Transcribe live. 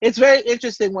It's very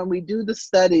interesting when we do the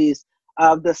studies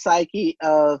of the psyche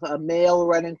of a male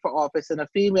running for office and a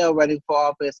female running for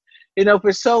office.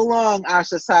 For so long, our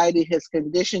society has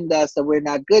conditioned us that we're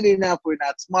not good enough, we're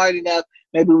not smart enough,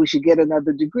 maybe we should get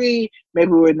another degree,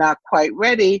 maybe we're not quite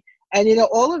ready. And,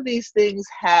 all of these things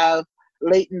have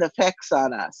latent effects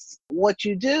on us. What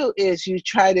you do is you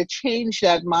try to change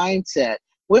that mindset.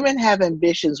 Women have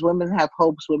ambitions, women have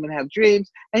hopes, women have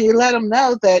dreams, and you let them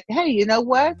know that, hey, you know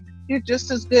what? You're just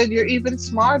as good. You're even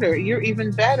smarter. You're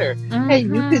even better. Hey,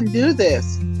 you can do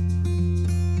this.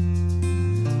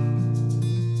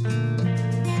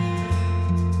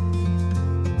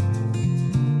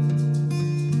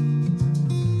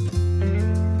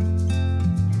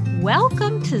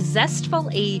 Welcome to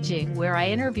Zestful Aging, where I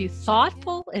interview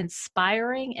thoughtful,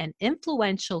 inspiring, and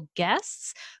influential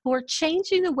guests who are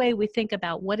changing the way we think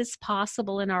about what is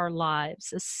possible in our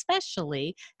lives,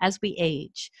 especially as we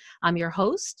age. I'm your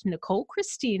host, Nicole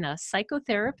Christina,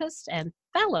 psychotherapist and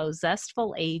fellow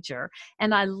Zestful Ager,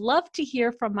 and I love to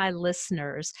hear from my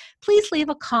listeners. Please leave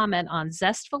a comment on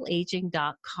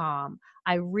zestfulaging.com.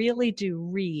 I really do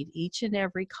read each and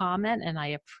every comment, and I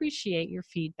appreciate your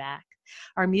feedback.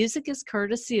 Our music is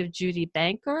courtesy of Judy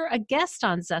Banker, a guest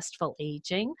on Zestful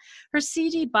Aging. Her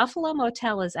CD, Buffalo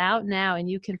Motel, is out now, and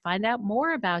you can find out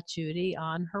more about Judy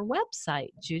on her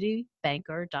website,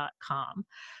 judybanker.com.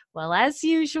 Well, as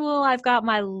usual, I've got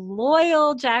my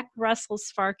loyal Jack Russell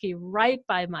Sparky right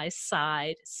by my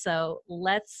side, so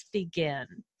let's begin.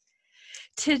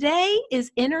 Today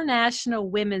is International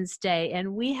Women's Day,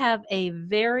 and we have a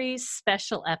very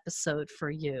special episode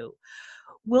for you.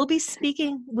 We'll be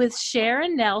speaking with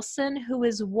Sharon Nelson, who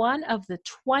is one of the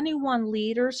 21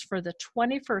 leaders for the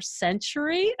 21st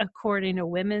century, according to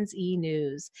Women's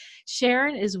E-News.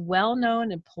 Sharon is well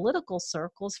known in political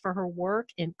circles for her work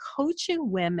in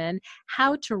coaching women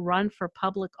how to run for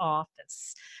public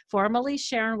office. Formerly,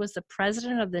 Sharon was the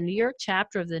president of the New York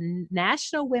chapter of the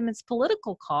National Women's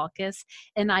Political Caucus,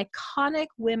 an iconic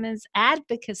women's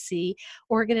advocacy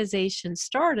organization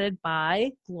started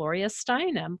by Gloria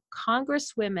Steinem,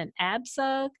 Congresswomen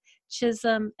Abzug,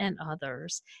 Chisholm, and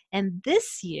others. And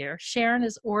this year, Sharon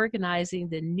is organizing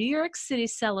the New York City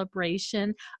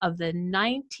celebration of the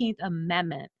 19th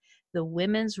Amendment, the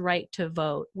women's right to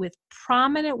vote, with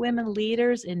prominent women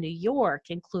leaders in New York,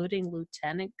 including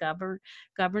Lieutenant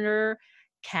Governor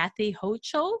Kathy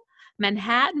Hochul,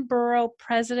 Manhattan Borough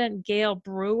President Gale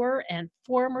Brewer, and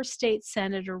former state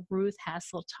Senator Ruth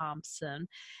Hassell-Thompson.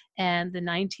 And the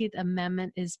 19th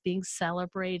Amendment is being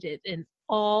celebrated in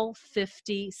all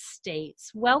 50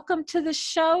 states. Welcome to the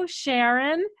show,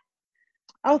 Sharon.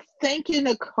 Oh, thank you,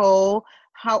 Nicole.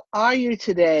 How are you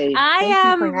today?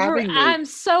 Thank you for having me. I'm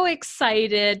so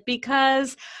excited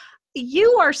because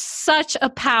you are such a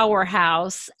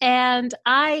powerhouse, and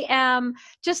I am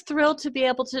just thrilled to be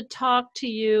able to talk to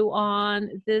you on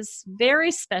this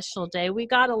very special day. We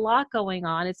got a lot going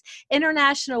on. It's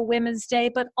International Women's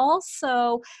Day, but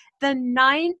also the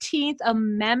 19th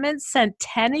Amendment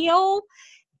Centennial.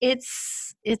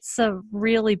 It's a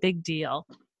really big deal.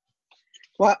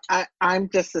 Well, I'm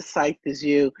just as psyched as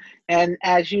you. And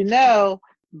as you know,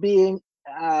 being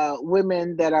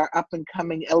women that are up and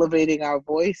coming, elevating our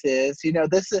voices,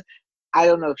 this is, I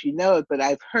don't know if you know it, but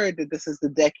I've heard that this is the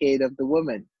decade of the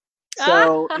woman.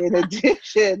 So in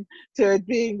addition to it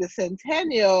being the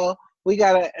centennial, we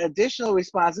got an additional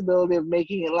responsibility of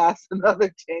making it last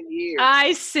another 10 years.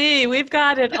 I see. We've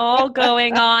got it all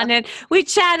going on. And we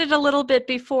chatted a little bit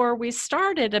before we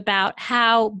started about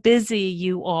how busy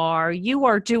you are. You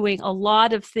are doing a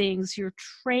lot of things. You're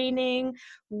training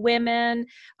women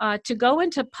to go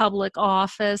into public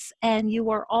office, and you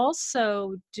are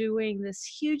also doing this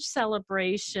huge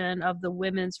celebration of the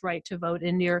women's right to vote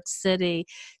in New York City.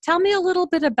 Tell me a little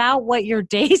bit about what your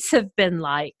days have been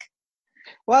like.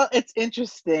 Well, it's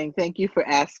interesting. Thank you for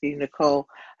asking, Nicole.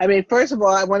 I mean, first of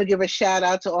all, I want to give a shout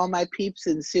out to all my peeps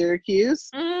in Syracuse.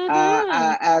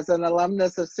 As an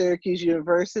alumnus of Syracuse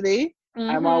University,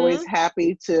 I'm always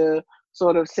happy to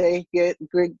sort of say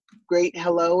great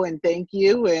hello and thank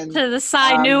you. And to the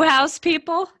Cy Newhouse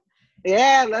people?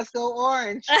 Yeah, let's go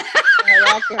Orange.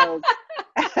 That goes.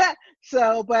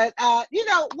 So, but,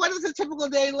 what does a typical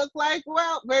day look like?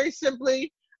 Well, very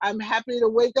simply, I'm happy to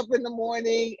wake up in the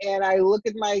morning and I look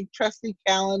at my trusty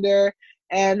calendar,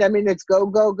 and I mean, it's go,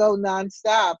 go, go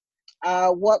nonstop.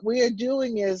 What we are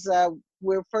doing is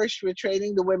we're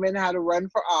training the women how to run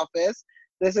for office.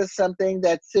 This is something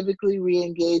that civically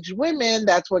re-engaged women,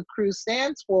 that's what CREW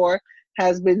stands for,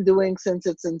 has been doing since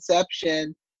its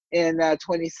inception in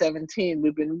 2017.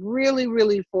 We've been really,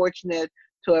 really fortunate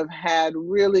to have had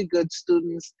really good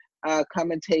students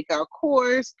come and take our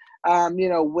course.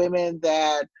 Women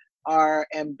that are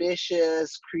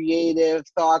ambitious, creative,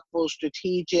 thoughtful,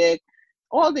 strategic,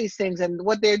 all these things. And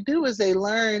what they do is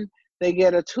they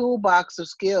get a toolbox of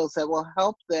skills that will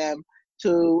help them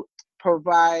to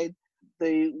provide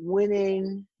the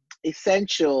winning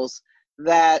essentials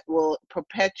that will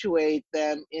perpetuate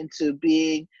them into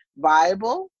being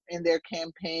viable in their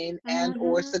campaign and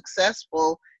or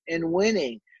successful in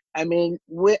winning. I mean,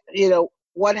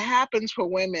 what happens for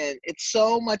women, it's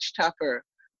so much tougher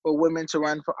for women to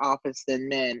run for office than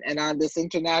men. And on this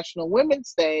International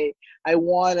Women's Day, I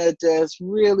want to just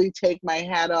really take my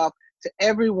hat off to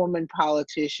every woman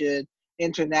politician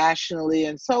internationally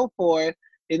and so forth.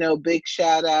 Big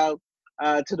shout out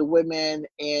to the women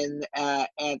in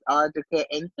Antarctica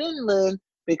and Finland,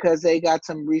 because they got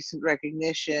some recent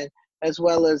recognition, as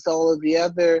well as all of the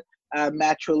other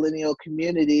matrilineal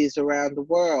communities around the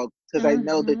world, because I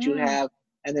know that you have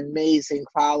an amazing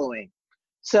following.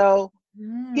 So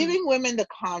giving women the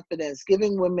confidence,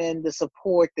 giving women the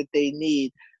support that they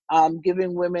need,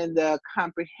 giving women the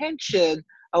comprehension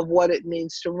of what it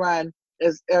means to run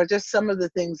are just some of the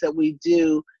things that we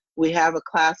do. We have a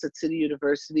class at City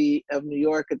University of New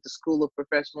York at the School of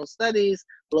Professional Studies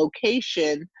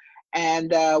location.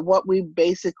 And what we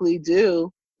basically do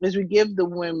is we give the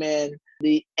women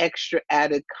the extra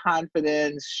added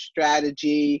confidence,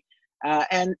 strategy,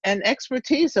 and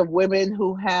expertise of women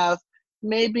who have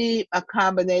maybe a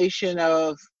combination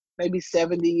of maybe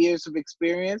 70 years of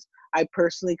experience. I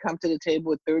personally come to the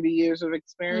table with 30 years of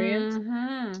experience.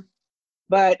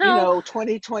 But,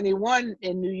 2021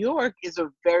 in New York is a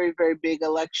very, very big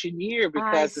election year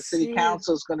because the city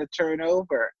council is going to turn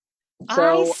over.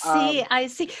 So, I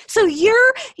see. So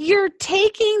you're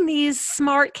taking these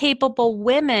smart, capable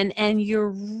women and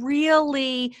you're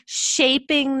really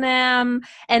shaping them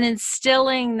and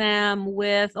instilling them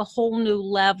with a whole new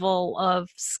level of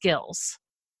skills.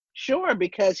 Sure,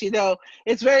 because,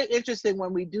 it's very interesting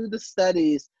when we do the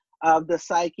studies of the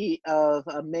psyche of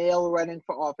a male running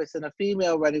for office and a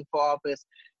female running for office.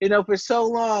 For so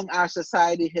long, our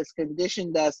society has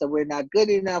conditioned us that we're not good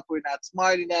enough, we're not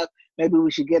smart enough, maybe we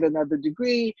should get another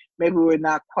degree, maybe we're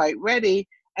not quite ready.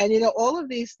 And, all of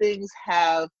these things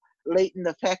have latent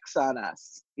effects on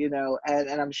us, and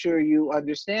I'm sure you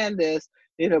understand this,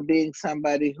 being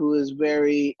somebody who is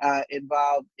very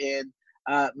involved in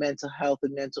mental health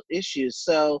and mental issues.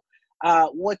 So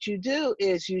what you do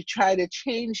is you try to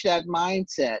change that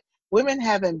mindset. Women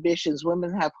have ambitions,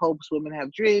 women have hopes, women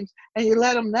have dreams, and you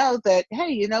let them know that, hey,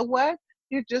 you know what?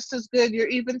 You're just as good. You're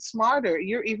even smarter.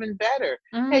 You're even better.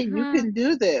 Hey, you can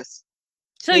do this.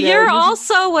 So you're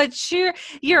also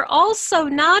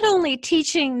not only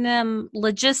teaching them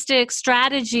logistics,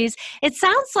 strategies. It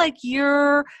sounds like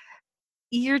you're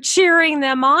cheering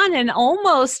them on and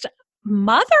almost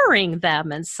mothering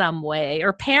them in some way,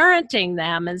 or parenting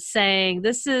them and saying,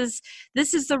 this is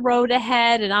the road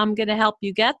ahead and I'm going to help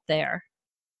you get there.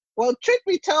 Well, truth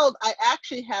be told, I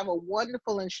actually have a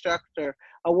wonderful instructor,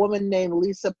 a woman named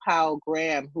Lisa Powell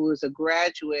Graham, who is a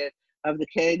graduate of the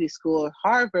Kennedy School at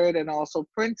Harvard and also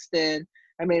Princeton.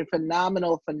 I mean,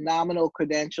 phenomenal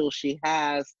credentials she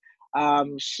has.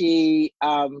 She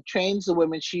trains the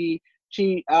women. She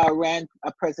ran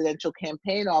a presidential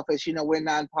campaign office. We're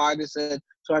nonpartisan,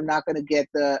 so I'm not going to get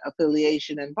the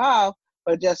affiliation involved,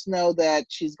 but just know that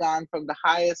she's gone from the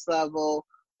highest level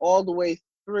all the way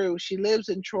through. She lives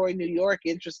in Troy, New York,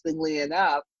 interestingly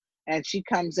enough, and she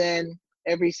comes in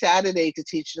every Saturday to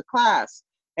teach the class.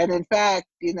 And in fact,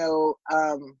 the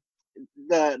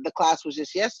class was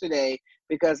just yesterday,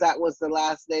 because that was the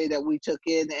last day that we took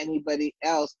in anybody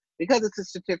else, because it's a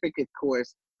certificate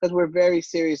course, because we're very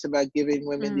serious about giving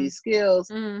women these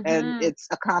skills, and it's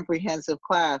a comprehensive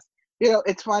class.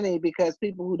 It's funny because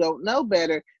people who don't know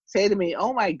better say to me,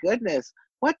 oh my goodness,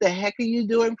 what the heck are you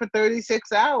doing for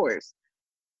 36 hours?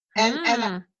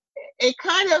 And it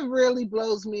kind of really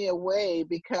blows me away,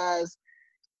 because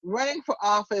running for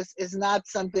office is not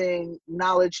something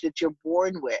knowledge that you're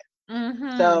born with.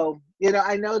 So,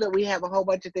 I know that we have a whole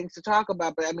bunch of things to talk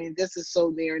about, but I mean, this is so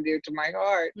near and dear to my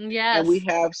heart. Yes. And we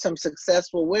have some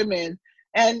successful women,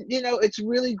 and, it's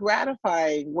really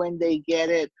gratifying when they get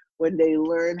it, when they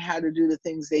learn how to do the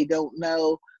things they don't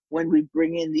know, when we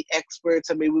bring in the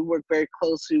experts. I mean, we work very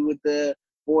closely with the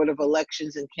Board of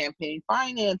Elections and Campaign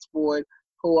Finance Board,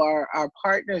 who are our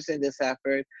partners in this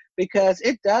effort, because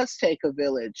it does take a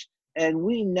village. And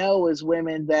we know as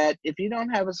women that if you don't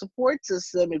have a support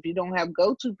system, if you don't have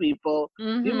go-to people,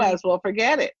 you might as well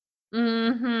forget it.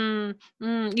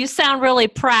 You sound really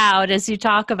proud as you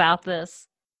talk about this.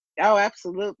 Oh,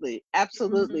 absolutely.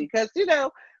 Absolutely. Because,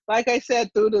 like I said,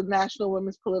 through the National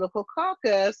Women's Political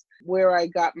Caucus, where I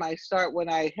got my start when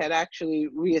I had actually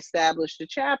reestablished a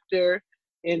chapter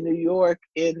in New York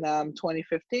in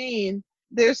 2015,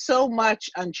 there's so much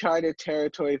uncharted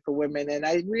territory for women. And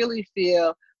I really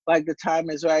feel like the time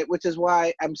is right, which is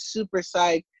why I'm super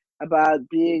psyched about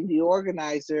being the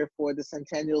organizer for the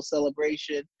Centennial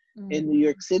Celebration in New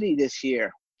York City this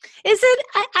year. Is it,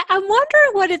 I'm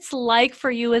wondering what it's like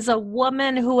for you as a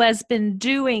woman who has been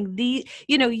doing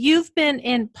you've been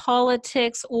in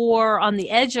politics or on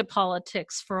the edge of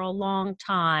politics for a long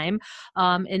time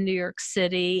in New York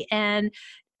City. And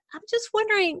I'm just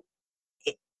wondering,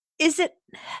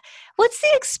 what's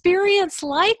the experience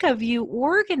like of you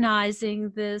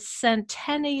organizing this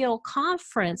centennial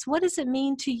conference? What does it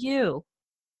mean to you?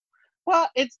 Well,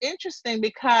 it's interesting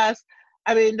because,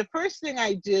 the first thing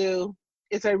I do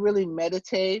is I really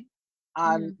meditate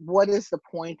on what is the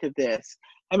point of this.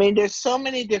 There's so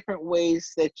many different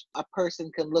ways that a person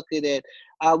can look at it.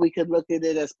 We could look at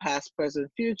it as past,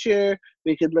 present, future.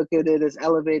 We could look at it as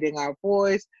elevating our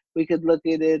voice. We could look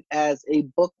at it as a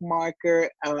bookmarker,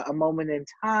 a moment in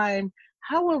time.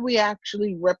 How are we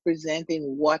actually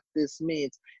representing what this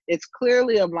means? It's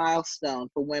clearly a milestone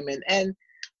for women. And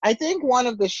I think one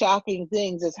of the shocking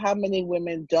things is how many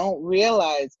women don't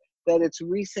realize that it's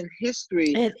recent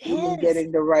history women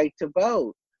getting the right to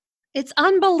vote. It's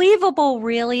unbelievable,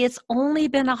 really. It's only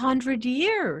been 100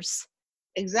 years.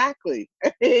 Exactly.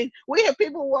 We have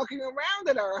people walking around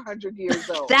that are 100 years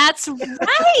old. That's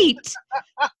right.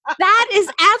 That is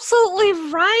absolutely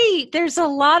right. There's a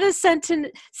lot of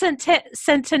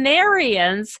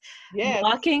centenarians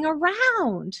walking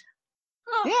around.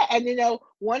 Yeah, and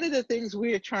one of the things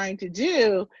we are trying to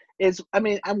do is,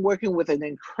 I'm working with an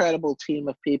incredible team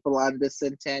of people on this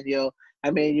centennial.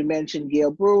 You mentioned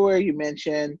Gale Brewer, you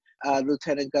mentioned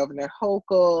Lieutenant Governor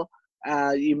Hochul,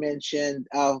 you mentioned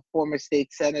former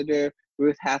state senator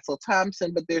Ruth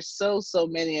Hassell-Thompson, but there's so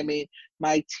many.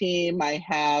 My team, I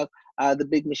have the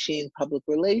Big Machine Public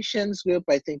Relations Group.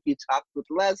 I think you talked with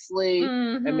Leslie.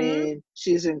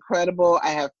 She's incredible.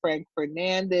 I have Frank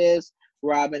Fernandez,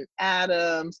 Robin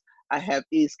Adams, I have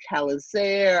East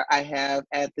Calazaire, I have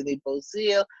Anthony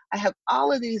Bozile, I have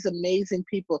all of these amazing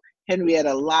people,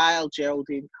 Henrietta Lyle,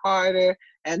 Geraldine Carter,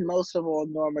 and most of all,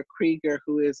 Norma Krieger,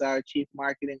 who is our Chief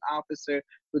Marketing Officer,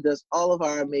 who does all of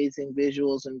our amazing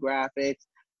visuals and graphics.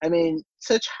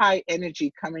 Such high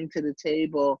energy coming to the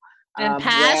table. And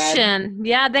passion.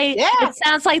 It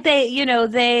sounds like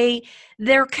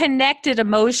they're connected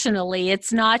emotionally.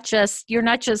 It's not just, you're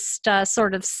not just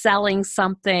sort of selling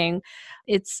something.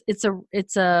 It's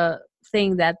a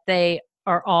thing that they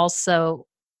are also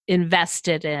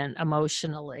invested in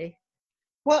emotionally.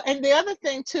 Well, and the other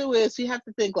thing too is you have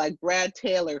to think like Brad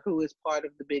Taylor, who is part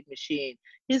of the Big Machine.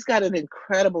 He's got an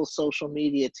incredible social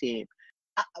media team.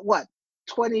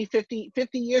 50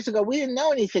 years ago, we didn't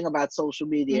know anything about social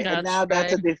media. And now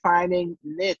that's a defining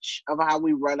niche of how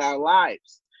we run our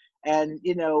lives. And,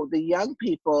 the young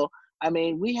people,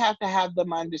 we have to have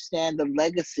them understand the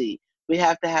legacy. We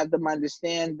have to have them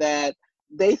understand that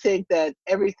they think that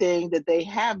everything that they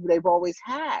have, they've always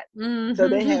had. So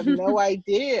they have no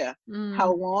idea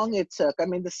how long it took.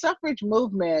 The suffrage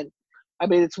movement,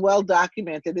 it's well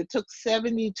documented. It took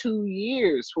 72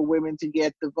 years for women to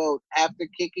get the vote after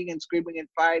kicking and screaming and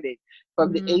fighting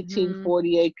from the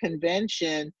 1848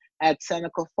 convention at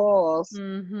Seneca Falls,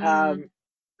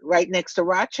 right next to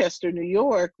Rochester, New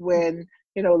York, when,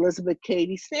 Elizabeth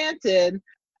Cady Stanton,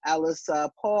 Alice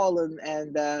Paul,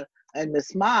 and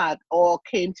Miss Mott all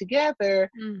came together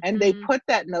and they put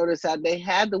that notice out. They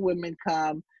had the women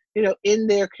come, in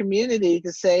their community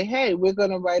to say, hey, we're going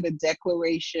to write a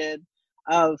declaration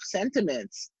of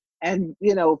sentiments and,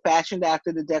 fashioned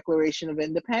after the Declaration of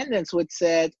Independence, which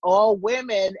said all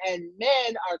women and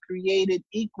men are created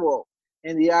equal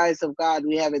in the eyes of God.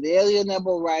 We have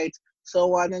inalienable rights,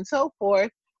 so on and so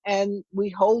forth. And we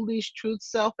hold these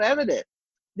truths self-evident.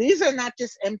 These are not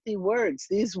just empty words.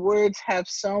 These words have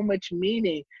so much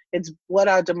meaning. It's what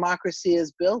our democracy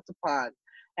is built upon.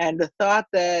 And the thought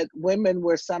that women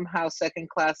were somehow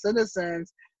second-class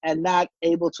citizens and not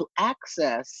able to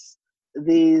access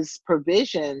these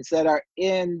provisions that are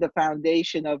in the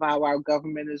foundation of how our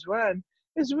government is run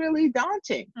is really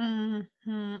daunting.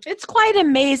 It's quite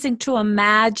amazing to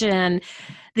imagine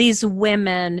these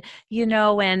women,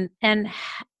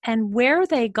 and where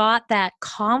they got that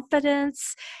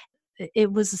confidence.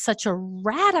 It was such a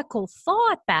radical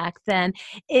thought back then.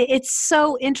 It's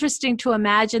so interesting to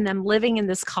imagine them living in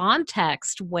this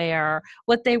context where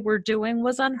what they were doing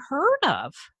was unheard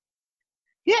of.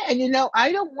 Yeah, and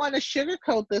I don't want to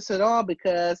sugarcoat this at all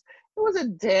because it was a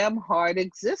damn hard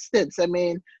existence. I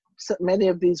mean, so many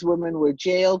of these women were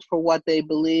jailed for what they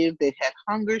believed. They had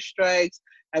hunger strikes.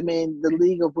 I mean, the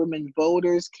League of Women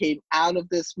Voters came out of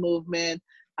this movement.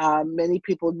 Many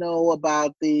people know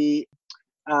about the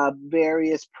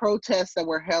various protests that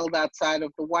were held outside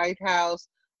of the White House.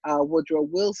 Woodrow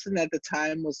Wilson at the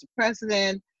time was the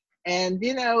president. And,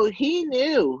 he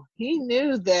knew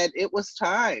that it was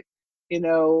time.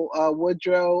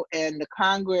 Woodrow and the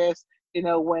Congress,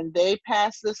 when they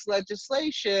passed this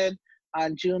legislation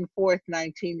on June 4th,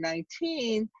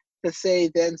 1919, to say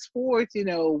thenceforth,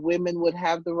 women would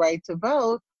have the right to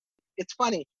vote. It's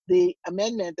funny, the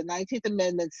 19th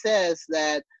Amendment says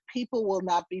that people will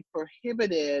not be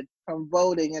prohibited from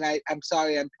voting. And I'm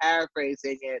sorry, I'm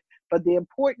paraphrasing it, but the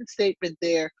important statement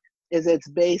there is it's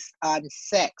based on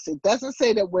sex. It doesn't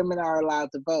say that women are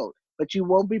allowed to vote, but you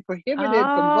won't be prohibited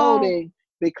from voting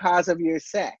because of your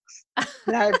sex.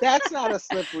 Now, that's not a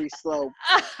slippery slope.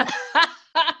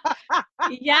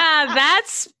 Yeah,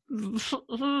 that's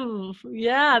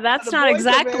not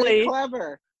exactly. Are very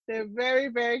clever. They're very,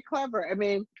 very clever. I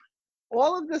mean,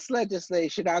 all of this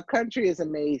legislation, our country is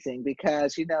amazing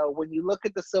because, when you look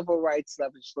at the civil rights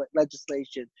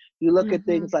legislation, you look at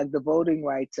things like the Voting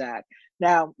Rights Act.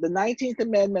 Now, the 19th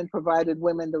Amendment provided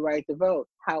women the right to vote.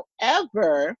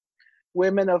 However,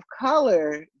 women of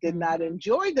color did not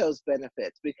enjoy those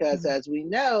benefits because, as we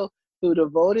know, through the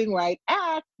Voting Rights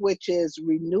Act, which is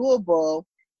renewable,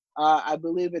 I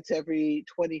believe it's every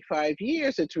 25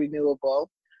 years it's renewable.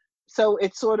 So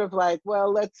it's sort of like,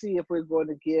 well, let's see if we're going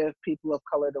to give people of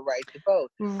color the right to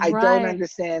vote. Right. I don't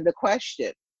understand the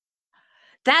question.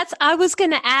 I was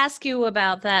going to ask you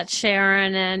about that,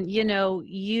 Sharon. And,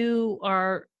 you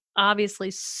are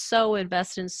obviously so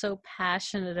invested and so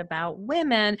passionate about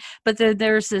women, but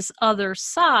there's this other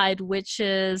side, which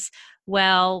is,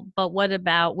 well, but what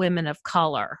about women of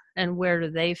color and where do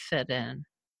they fit in?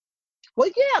 Well,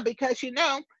 yeah, because,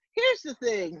 here's the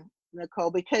thing,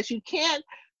 Nicole, because you can't,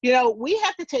 we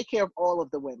have to take care of all of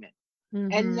the women.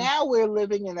 And now we're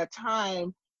living in a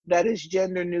time that is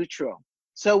gender neutral.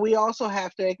 So we also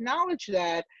have to acknowledge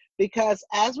that, because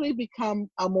as we become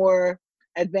a more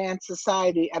advanced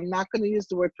society, I'm not going to use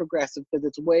the word progressive because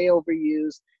it's way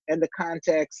overused and the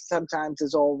context sometimes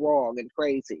is all wrong and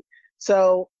crazy.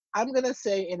 So I'm going to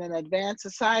say in an advanced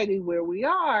society where we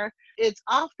are, it's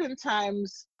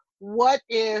oftentimes, what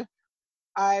if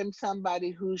I'm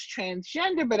somebody who's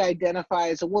transgender but identify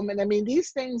as a woman? I mean,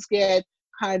 these things get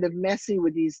kind of messy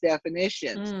with these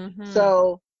definitions.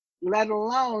 So let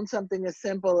alone something as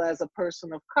simple as a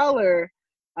person of color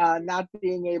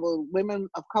women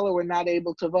of color were not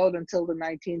able to vote until the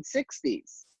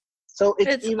 1960s. So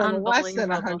it's even less than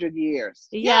 100 years.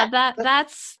 Yeah,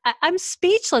 I'm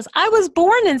speechless. I was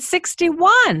born in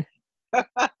 61.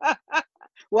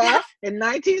 Well, in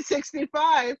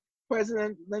 1965,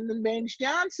 President Lyndon Baines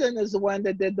Johnson is the one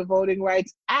that did the Voting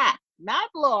Rights Act, not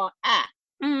law, act.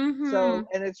 So,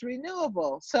 and it's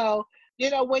renewable. So,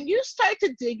 when you start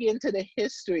to dig into the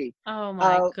history of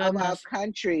our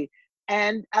country,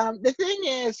 and the thing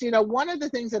is, one of the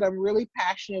things that I'm really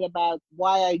passionate about,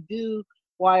 why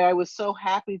I was so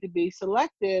happy to be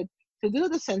selected to do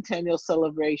the Centennial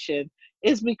Celebration,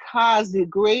 is because the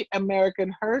great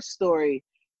American Her story.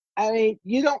 I mean,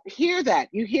 you don't hear that.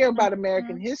 You hear about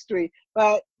American history,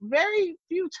 but very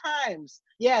few times.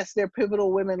 Yes, there are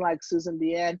pivotal women like Susan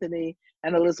B. Anthony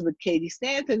and Elizabeth Cady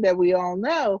Stanton that we all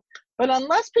know. But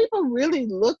unless people really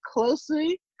look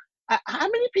closely, how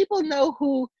many people know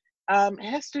who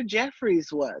Hester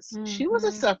Jeffries was? She was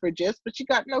a suffragist, but she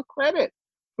got no credit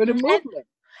for the movement.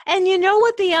 And you know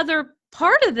what the other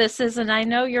part of this is, and I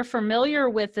know you're familiar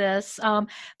with this,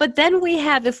 but then we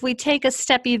have, if we take a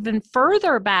step even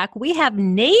further back, we have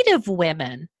Native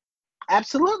women.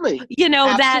 Absolutely.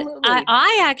 Absolutely. That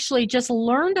I actually just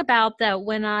learned about that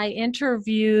when I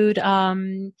interviewed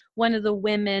one of the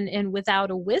women in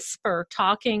Without a Whisper,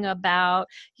 talking about,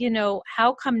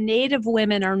 how come Native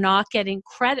women are not getting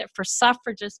credit for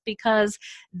suffragists, because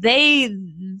they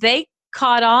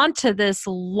caught on to this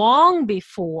long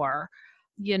before,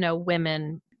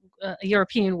 women,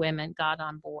 European women got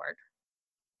on board.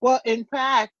 Well, in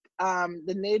fact,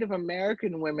 the Native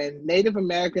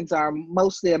Americans are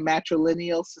mostly a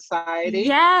matrilineal society.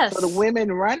 Yes. So the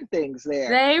women run things there.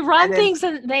 They run things,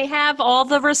 and they have all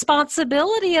the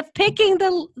responsibility of picking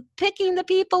the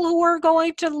people who are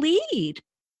going to lead.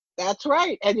 That's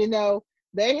right. And,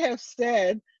 they have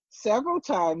said several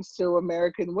times to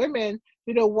American women,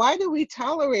 why do we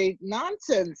tolerate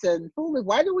nonsense and foolery?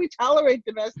 Why do we tolerate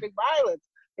domestic violence?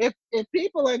 If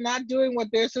people are not doing what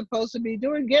they're supposed to be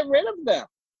doing, get rid of them.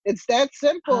 It's that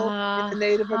simple in the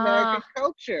Native American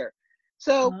culture.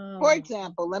 So, for Oh.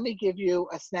 example, let me give you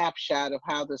a snapshot of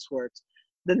how this works.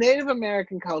 The Native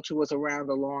American culture was around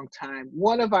a long time.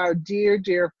 One of our dear,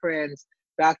 dear friends,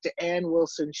 Dr. Ann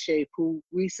Wilson Shape, who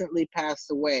recently passed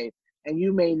away, and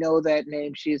you may know that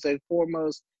name. She's a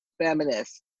foremost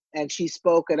feminist, and she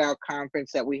spoke at our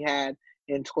conference that we had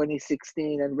in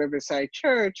 2016 in Riverside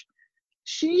Church.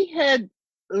 She had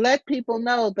let people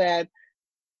know that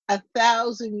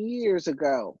 1,000 years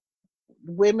ago,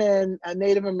 women,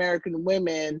 Native American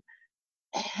women,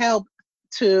 helped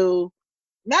to,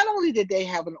 not only did they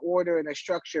have an order and a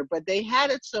structure, but they had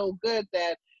it so good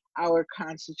that our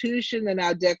Constitution and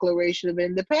our Declaration of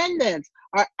Independence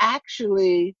are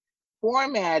actually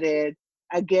formatted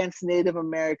against Native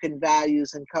American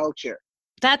values and culture.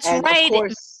 That's And of right.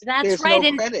 course, That's there's right. no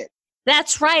And credit.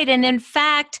 that's right. And in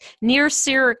fact, near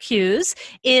Syracuse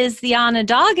is the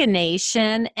Onondaga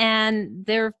Nation. And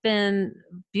there have been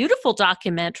beautiful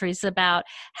documentaries about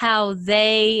how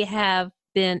they have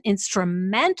been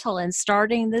instrumental in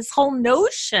starting this whole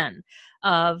notion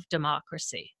of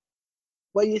democracy.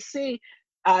 Well, you see,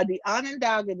 the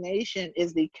Onondaga Nation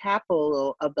is the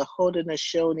capital of the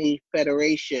Haudenosaunee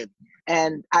Federation.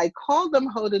 And I call them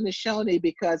Haudenosaunee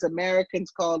because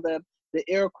Americans call them the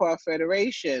Iroquois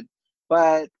Federation.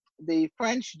 But the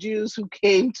French Jews who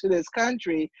came to this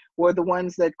country were the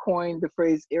ones that coined the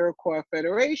phrase Iroquois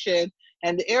Federation.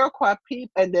 And the Iroquois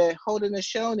people and the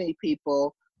Haudenosaunee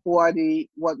people, who are the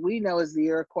what we know as the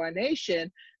Iroquois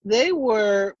Nation, they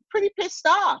were pretty pissed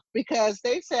off because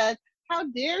they said, how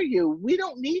dare you? We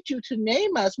don't need you to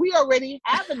name us. We already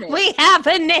have a name. We have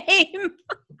a name.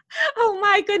 Oh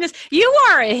my goodness. You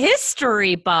are a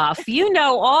history buff. You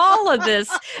know all of this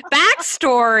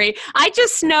backstory. I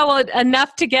just know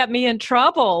enough to get me in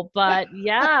trouble. But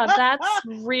yeah, that's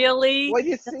really, Well,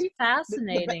 you that's see, the,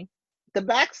 fascinating. the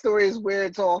backstory is where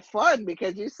it's all fun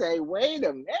because you say, wait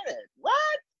a minute, what?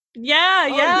 Yeah,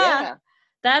 Oh, yeah. yeah.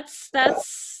 That's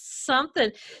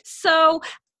something. So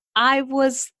I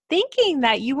was thinking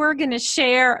that you were going to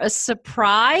share a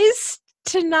surprise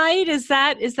tonight. Is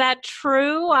that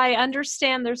true? I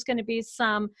understand there's going to be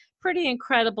some pretty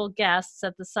incredible guests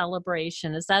at the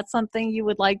celebration. Is that something you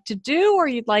would like to do, or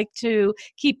you'd like to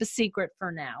keep a secret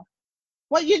for now?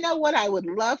 Well, you know what I would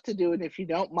love to do, and if you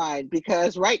don't mind,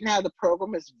 because right now the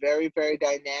program is very, very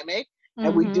dynamic,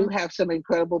 and we do Mm-hmm. have some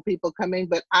incredible people coming,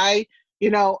 but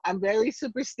I'm very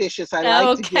superstitious. I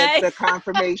like to get Okay. the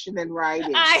confirmation in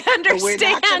writing. I So we're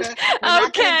not understand. gonna we're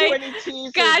not gonna do Okay. any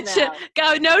teasers Gotcha. now.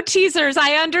 Go, no teasers.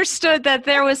 I understood that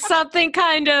there was something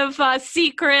kind of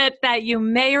secret that you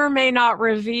may or may not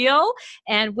reveal,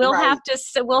 and Right.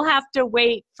 we'll have to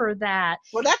wait for that.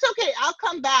 Well, that's okay. I'll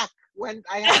come back when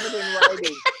I have it in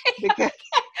writing because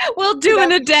We'll you do know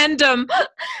an addendum.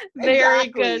 Very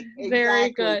good. Very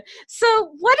exactly. good.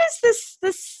 So, what is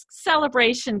this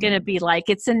celebration going to be like?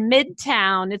 It's in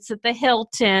Midtown. It's at the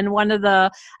Hilton,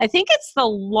 I think it's the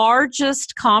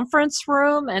largest conference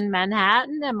room in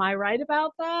Manhattan. Am I right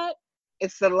about that?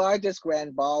 It's the largest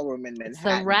grand ballroom in It's the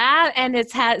Manhattan. Rat, and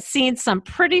it's had seen some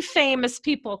pretty famous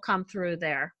people come through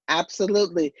there.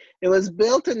 Absolutely. It was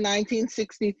built in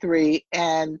 1963,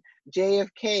 and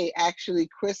JFK actually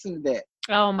christened it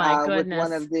Oh my with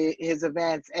one goodness. of his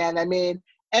events. And I mean,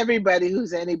 everybody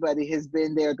who's anybody has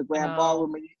been there at the Grand Oh.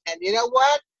 Ballroom. And you know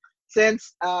what?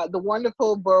 Since the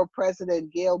wonderful borough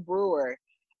president, Gale Brewer,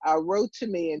 wrote to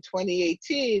me in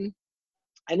 2018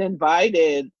 and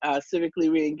invited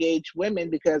civically re-engaged women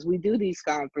because we do these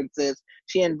conferences.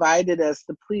 She invited us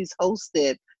to please host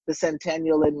it, the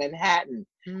Centennial in Manhattan.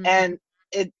 Mm. And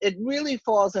it really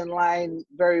falls in line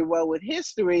very well with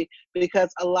history because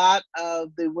a lot of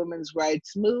the women's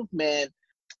rights movement,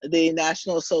 the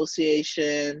National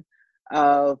Association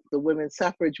of the Women's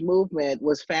Suffrage Movement,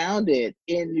 was founded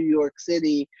in New York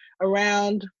City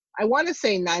around, I want to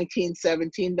say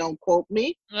 1917, don't quote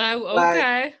me, Oh, but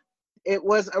okay. it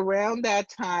was around that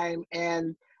time.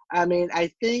 And I mean, I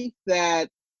think that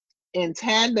in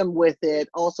tandem with it,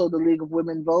 also the League of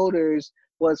Women Voters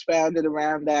was founded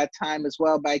around that time as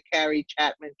well by Carrie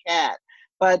Chapman Catt.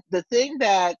 But the thing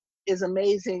that is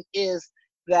amazing is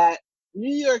that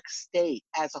New York State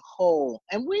as a whole,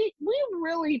 and we're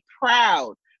really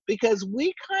proud because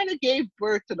we kind of gave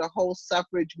birth to the whole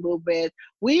suffrage movement.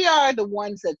 We are the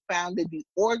ones that founded the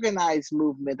organized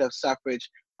movement of suffrage,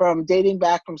 from dating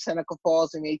back from Seneca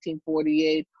Falls in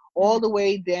 1848 all the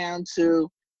way down to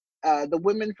the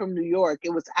women from New York.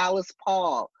 It was Alice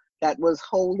Paul that was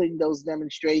holding those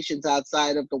demonstrations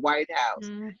outside of the White House.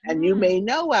 And you Mm-hmm. may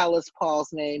know Alice Paul's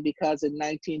name because in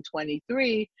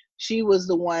 1923, she was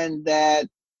the one that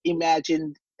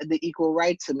imagined the Equal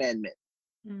Rights Amendment.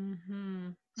 Mm-hmm.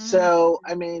 So,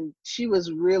 I mean, she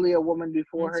was really a woman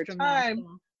before her time.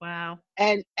 Instrumental. Wow.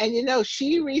 And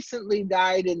she recently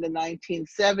died in the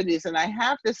 1970s. And I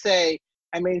have to say,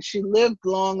 I mean, she lived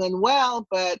long and well,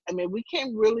 but I mean, we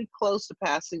came really close to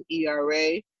passing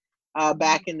ERA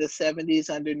back in the 70s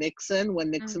under Nixon,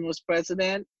 when Nixon was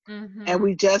president. And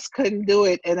we just couldn't do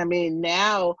it. And I mean,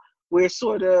 now we're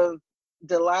sort of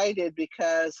delighted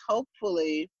because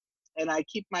hopefully, and I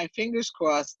keep my fingers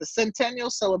crossed, the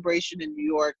Centennial Celebration in New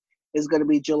York is going to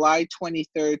be July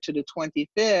 23rd to the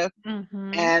 25th.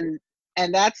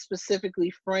 And that's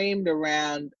specifically framed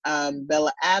around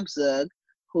Bella Abzug,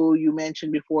 who you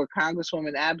mentioned before,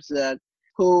 Congresswoman Abzug,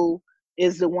 who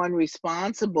is the one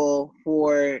responsible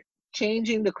for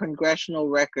changing the congressional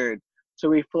record to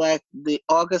reflect the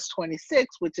August 26th,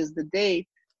 which is the date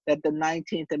that the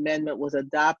 19th Amendment was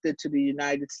adopted to the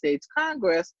United States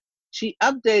Congress. She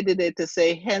updated it to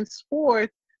say, henceforth,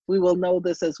 we will know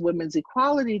this as Women's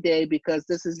Equality Day because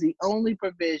this is the only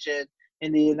provision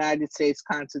in the United States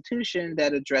Constitution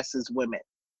that addresses women.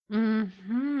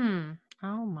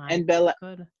 Oh my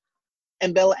God.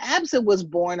 And Bella Abzug was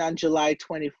born on July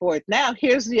 24th. Now,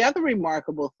 here's the other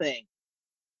remarkable thing.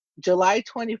 July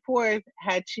 24th,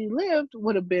 had she lived,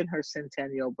 would have been her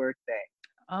centennial birthday.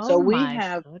 So we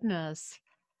have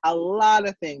a lot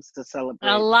of things to celebrate.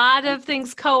 A lot of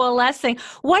things coalescing.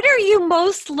 What are you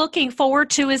most looking forward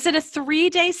to? Is it a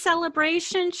 3-day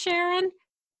celebration, Sharon?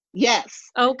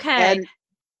 Yes. Okay.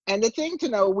 And the thing to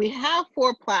know, we have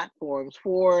 4 platforms,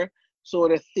 4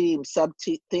 sort of themes,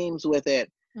 sub-themes with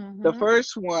it. The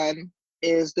first one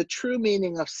is the true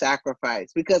meaning of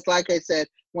sacrifice. Because like I said,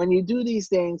 when you do these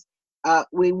things,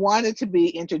 we want it to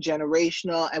be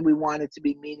intergenerational and we want it to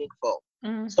be meaningful.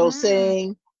 So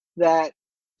saying that,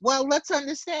 well, let's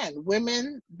understand,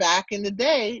 women back in the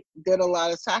day did a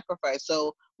lot of sacrifice.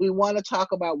 So we want to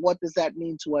talk about what does that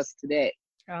mean to us today?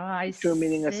 True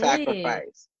meaning of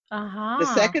sacrifice.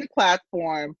 The second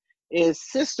platform is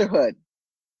sisterhood.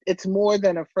 It's more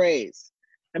than a phrase.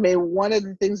 I mean, one of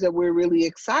the things that we're really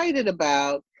excited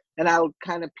about, and I'll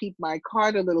kind of peek my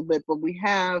card a little bit, but we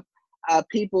have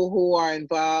people who are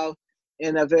involved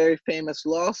in a very famous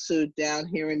lawsuit down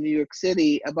here in New York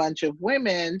City, a bunch of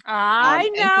women. I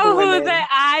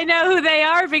know who they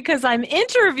are because I'm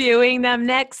interviewing them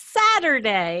next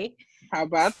Saturday. How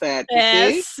about that?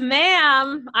 Yes,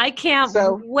 ma'am. I can't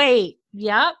wait.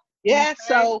 Yep. Yeah,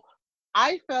 so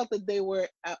I felt that they were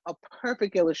a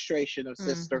perfect illustration of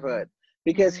sisterhood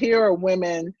because here are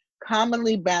women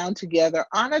commonly bound together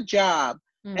on a job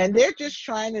and they're just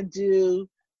trying to do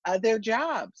their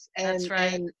jobs.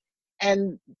 And,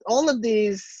 and all of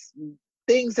these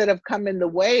things that have come in the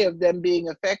way of them being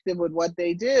effective with what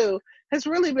they do has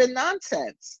really been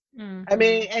nonsense. I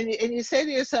mean, and you say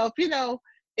to yourself, you know,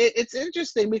 it's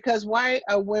interesting because why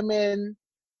are women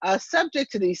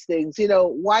subject to these things? You know,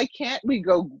 why can't we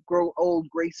grow old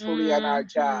gracefully on our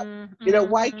job? You know,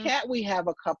 why can't we have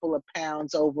a couple of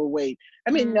pounds overweight?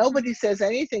 I mean, nobody says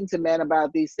anything to men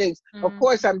about these things. Of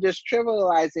course, I'm just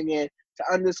trivializing it to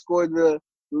underscore the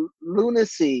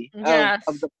lunacy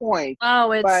of the point.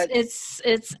 Oh,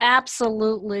 it's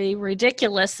absolutely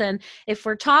ridiculous. And if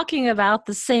we're talking about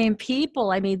the same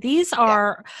people, I mean, these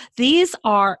are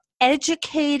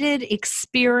educated,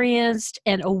 experienced,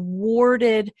 and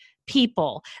awarded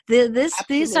people.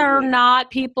 These are not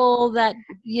people that,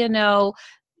 you know,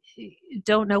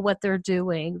 don't know what they're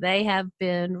doing. They have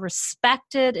been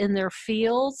respected in their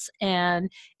fields,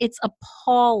 and it's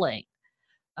appalling.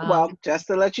 Well, just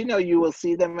to let you know, you will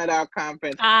see them at our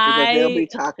conference because they'll be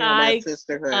talking about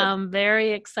sisterhood. I'm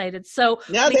very excited. So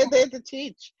now they're there to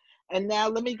teach. And now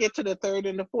let me get to the third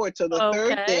and the fourth. So the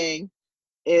third thing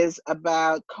is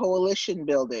about coalition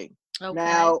building.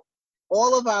 Now,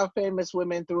 all of our famous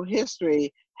women through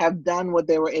history have done what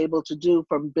they were able to do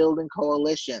from building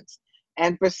coalitions.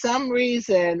 And for some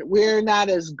reason, we're not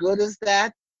as good as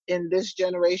that in this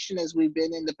generation as we've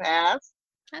been in the past.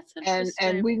 That's interesting.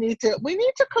 And we need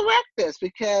to correct this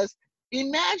because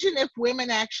imagine if women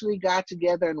actually got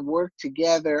together and worked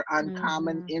together on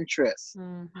common interests.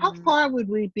 How far would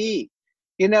we be?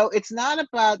 You know, it's not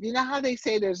about, you know how they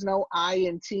say there's no I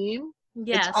in team?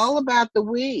 Yes. It's all about the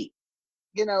we.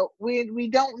 You know, we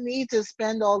don't need to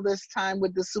spend all this time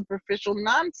with the superficial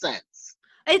nonsense.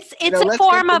 It's a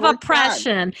form of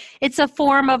oppression. It's a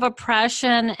form of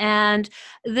oppression. And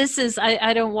this is,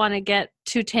 I don't want to get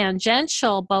too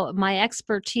tangential, but my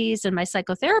expertise in my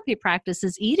psychotherapy practice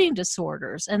is eating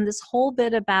disorders. And this whole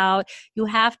bit about you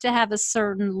have to have a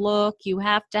certain look, you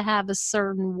have to have a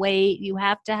certain weight, you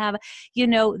have to have, you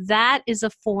know, that is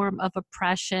a form of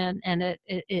oppression, and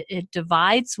it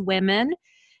divides women.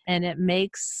 and it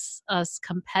makes us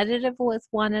competitive with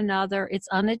one another. It's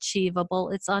unachievable,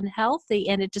 it's unhealthy,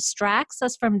 and it distracts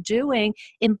us from doing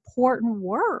important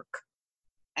work.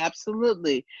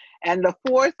 Absolutely. And the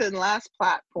fourth and last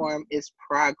platform is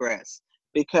progress,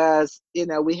 because,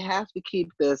 we have to keep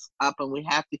this up and we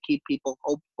have to keep people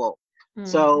hopeful.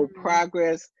 So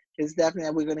progress is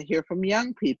definitely, we're going to hear from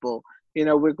young people.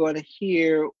 We're going to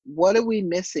hear, what are we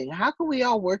missing? How can we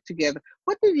all work together?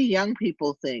 What do the young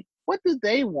people think? What do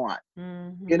they want?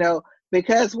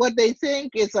 Because what they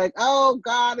think is like, oh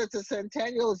God, it's a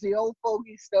centennial, it's the old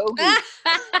fogey stogie.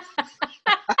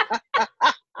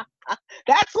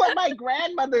 That's what my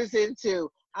grandmother's into.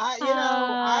 I don't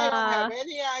have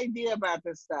any idea about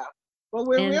this stuff. But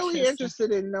we're really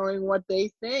interested in knowing what they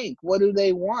think. What do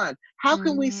they want? How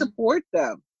can we support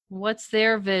them? What's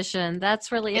their vision?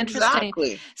 That's really interesting.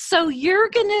 Exactly. So you're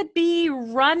going to be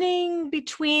running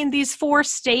between these 4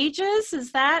 stages?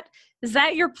 Is that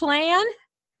your plan?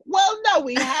 Well, no,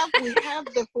 we have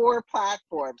the 4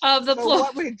 platforms of the floor.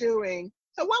 What we're doing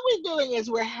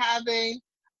is we're having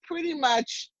pretty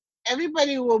much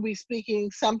everybody will be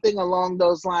speaking something along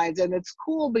those lines. And it's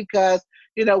cool because,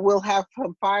 we'll have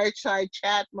some fireside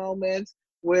chat moments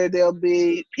where there'll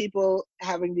be people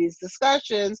having these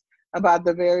discussions about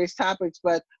the various topics.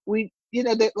 But we,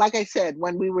 like I said,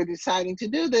 when we were deciding to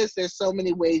do this, there's so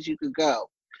many ways you could go.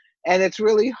 And it's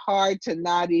really hard to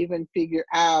not even figure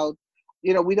out,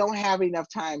 we don't have enough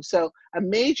time. So a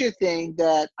major thing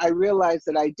that I realized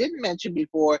that I didn't mention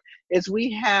before is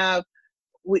the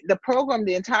program,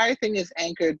 the entire thing is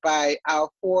anchored by our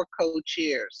 4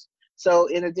 co-chairs. So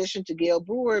in addition to Gale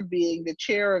Brewer being the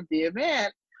chair of the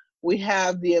event, we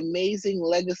have the amazing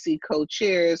legacy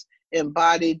co-chairs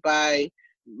embodied by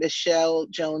Michelle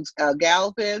Jones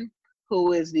Galvin,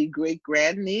 who is the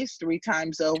great-grandniece 3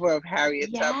 times over of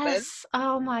Harriet Tubman. Yes.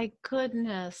 Oh, my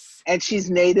goodness. And she's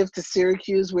native to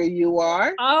Syracuse, where you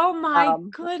are. Oh, my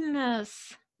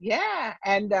goodness. Yeah.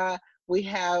 And we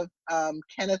have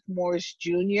Kenneth Morris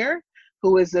Jr.,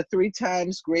 who is the 3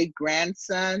 times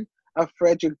great-grandson of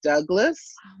Frederick Douglass.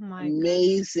 Oh, my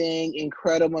amazing, goodness.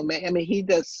 Incredible man. I mean, he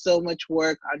does so much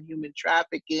work on human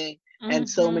trafficking and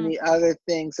so many other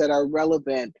things that are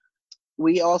relevant.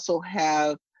 We also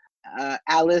have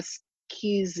Alice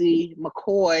Kesey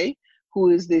McCoy,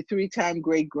 who is the 3-time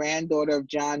great-granddaughter of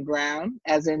John Brown,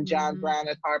 as in John Brown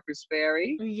at Harper's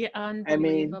Ferry. Yeah,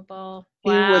 unbelievable. I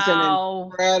mean, he was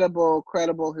an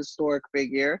incredible historic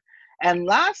figure. And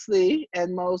lastly,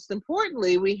 and most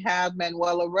importantly, we have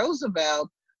Manuela Roosevelt,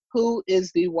 who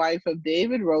is the wife of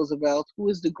David Roosevelt, who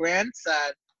is the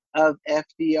grandson of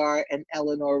FDR and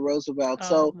Eleanor Roosevelt. Oh,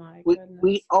 so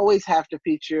we always have to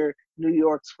feature New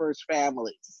York's first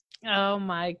families. Oh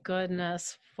my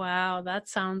goodness. Wow. That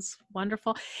sounds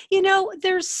wonderful.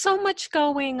 There's so much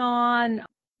going on,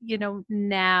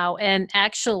 now, and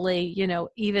actually,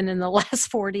 even in the last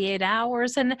 48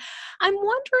 hours. And I'm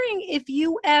wondering if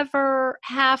you ever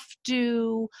have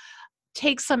to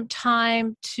take some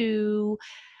time to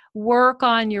work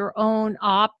on your own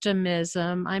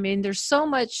optimism. I mean, there's so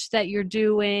much that you're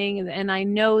doing, and I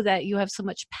know that you have so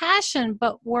much passion,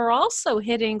 but we're also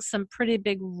hitting some pretty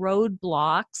big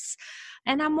roadblocks.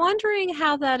 And I'm wondering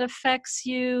how that affects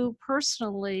you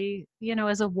personally,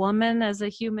 as a woman, as a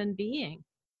human being.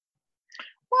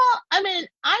 Well, I mean,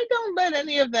 I don't let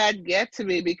any of that get to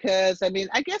me because, I mean,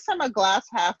 I guess I'm a glass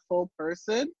half full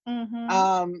person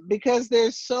because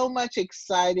there's so much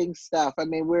exciting stuff. I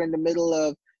mean, we're in the middle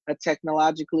of a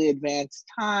technologically advanced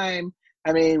time.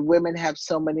 I mean, women have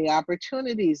so many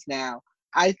opportunities now.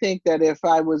 I think that if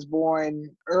I was born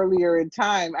earlier in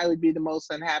time, I would be the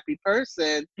most unhappy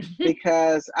person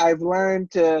because I've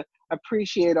learned to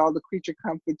appreciate all the creature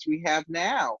comforts we have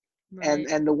now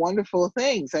and the wonderful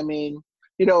things. I mean,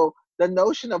 the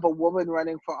notion of a woman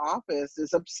running for office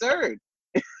is absurd.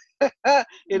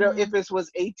 If this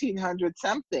was 1800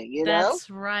 something,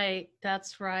 That's right.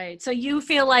 That's right. So you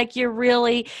feel like you're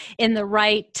really in the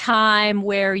right time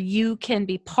where you can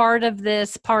be part of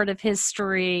this, part of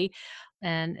history.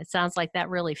 And it sounds like that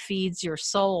really feeds your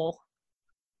soul.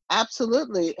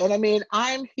 Absolutely. And I mean,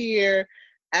 I'm here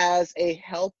as a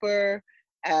helper,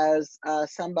 as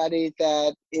somebody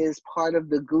that is part of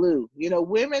the glue.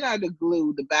 Women are the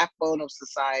glue, the backbone of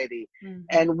society.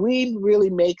 And we really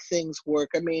make things work.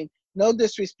 I mean, no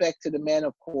disrespect to the men,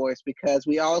 of course, because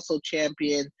we also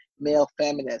champion male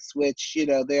feminists, which,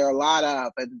 there are a lot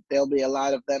of, and there'll be a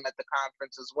lot of them at the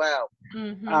conference as well.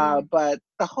 But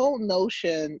the whole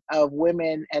notion of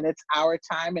women, and it's our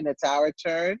time and it's our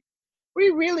turn, we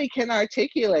really can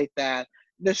articulate that.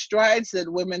 The strides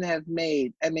that women have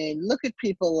made. I mean, look at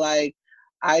people like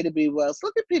Ida B. Wells.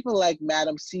 Look at people like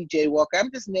Madam C.J. Walker.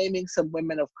 I'm just naming some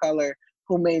women of color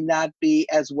who may not be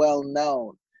as well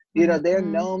known. You know, they're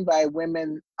Mm-hmm. known by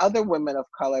other women of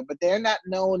color, but they're not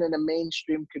known in a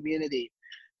mainstream community.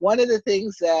 One of the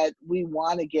things that we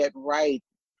want to get right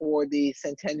for the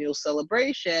centennial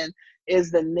celebration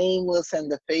is the nameless and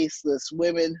the faceless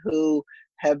women who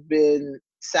have been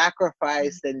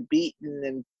sacrificed and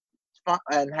beaten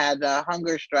and had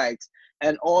hunger strikes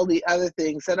and all the other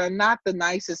things that are not the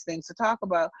nicest things to talk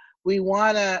about. We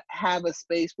want to have a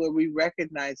space where we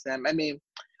recognize them. I mean,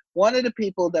 one of the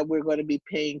people that we're going to be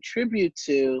paying tribute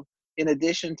to, in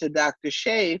addition to Dr.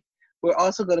 Shafe, we're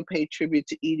also going to pay tribute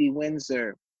to Edie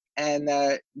Windsor. And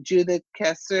Judith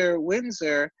Kessler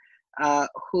Windsor,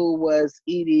 who was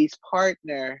Edie's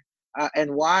partner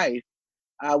and wife,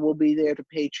 will be there to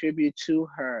pay tribute to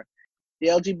her. The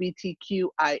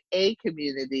LGBTQIA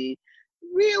community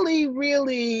really,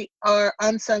 really are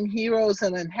unsung heroes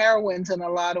and heroines in a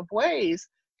lot of ways,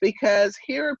 because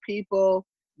here are people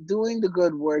doing the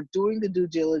good work, doing the due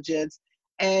diligence,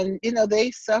 and you know they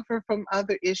suffer from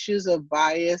other issues of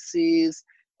biases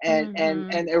and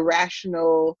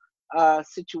irrational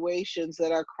situations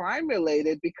that are crime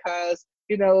related, because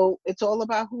you know it's all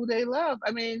about who they love.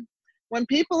 I mean, when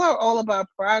people are all about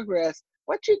progress,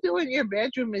 what you do in your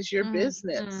bedroom is your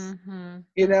business,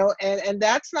 you know, and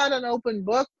that's not an open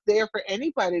book there for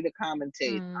anybody to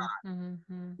commentate on,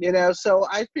 you know. So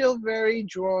I feel very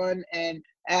drawn and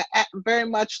very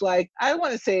much like, I don't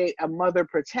want to say a mother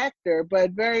protector,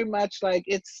 but very much like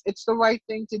it's the right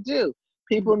thing to do.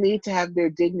 People need to have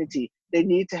their dignity. They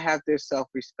need to have their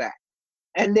self-respect,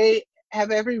 and they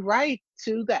have every right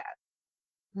to that.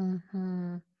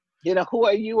 You know, who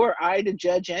are you or I to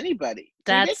judge anybody? It's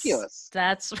ridiculous.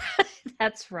 That's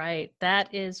that's right.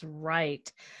 That is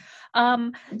right.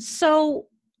 So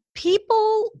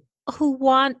people who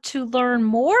want to learn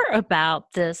more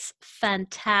about this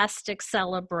fantastic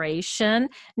celebration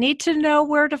need to know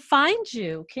where to find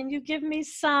you. Can you give me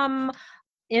some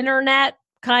internet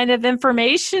kind of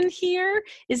information here?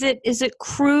 Is it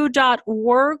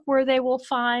crew.org where they will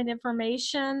find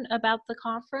information about the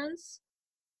conference?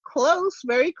 Close,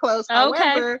 very close. Okay.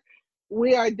 However,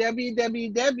 we are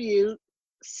www.crewomen,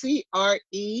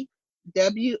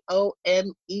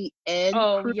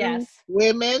 Yes.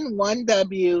 crewwomen,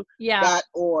 1w.org.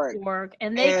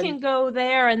 And they can go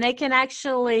there and they can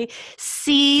actually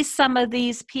see some of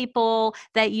these people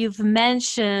that you've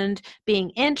mentioned being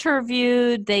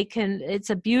interviewed. It's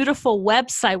a beautiful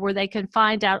website where they can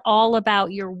find out all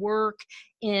about your work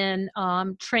in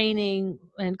training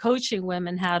and coaching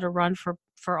women how to run for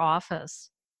office.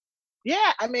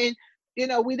 Yeah, I mean, you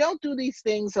know, we don't do these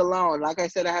things alone. Like I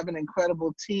said, I have an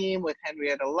incredible team with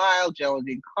Henrietta Lyle,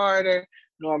 Geraldine Carter,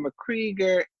 Norma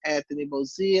Krieger, Anthony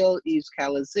Bozile, Yves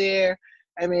Calazier,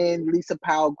 I mean, Lisa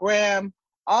Powell Graham,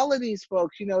 all of these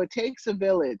folks. You know, it takes a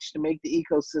village to make the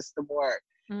ecosystem work.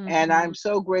 And I'm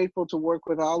so grateful to work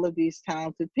with all of these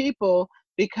talented people,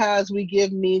 because we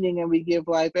give meaning and we give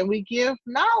life and we give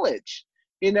knowledge.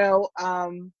 You know,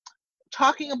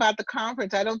 talking about the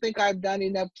conference, I don't think I've done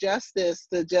enough justice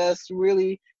to just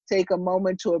really take a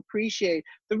moment to appreciate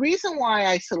the reason why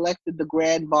I selected the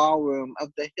Grand Ballroom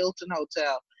of the Hilton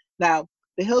Hotel. Now,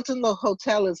 the Hilton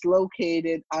Hotel is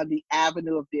located on the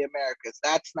Avenue of the Americas.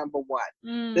 That's number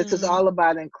one. This is all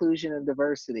about inclusion and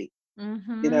diversity.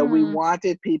 You know, we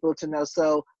wanted people to know.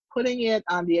 So putting it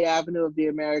on the Avenue of the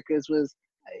Americas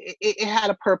it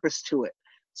had a purpose to it.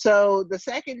 So the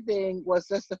second thing was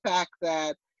just the fact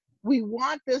that we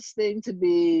want this thing to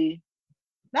be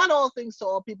not all things to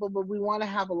all people, but we want to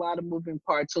have a lot of moving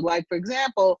parts. So like, for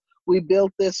example, we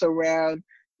built this around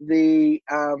the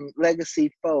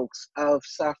legacy folks of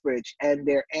suffrage and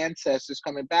their ancestors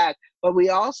coming back. But we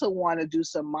also want to do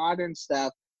some modern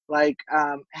stuff, like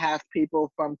have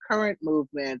people from current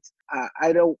movements.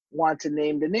 I don't want to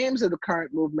name the names of the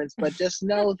current movements, but just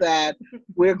know that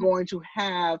we're going to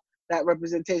have that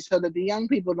representation so that the young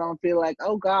people don't feel like,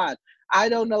 oh God, I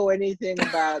don't know anything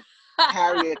about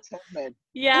Harriet Tubman.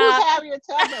 Yeah. Who's Harriet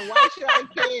Tubman? Why should I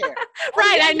care?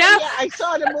 Right, yeah, I know. Yeah, I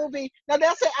saw the movie. Now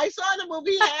that's it. I saw the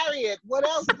movie Harriet. What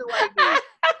else do I need?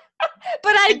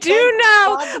 But I do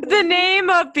know the name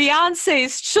of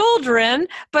Beyonce's children,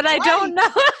 but I don't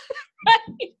know.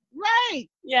 Right.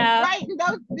 Yeah. Right.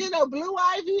 You know, Blue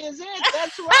Ivy is it.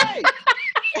 That's right.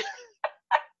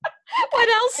 What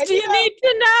else do you need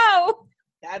to know?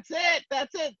 That's it.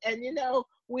 That's it. And, you know,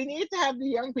 we need to have the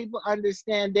young people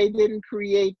understand they didn't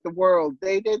create the world.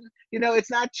 They didn't, you know, it's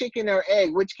not chicken or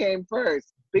egg, which came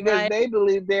first, because they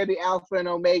believe they're the alpha and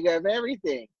omega of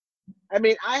everything. I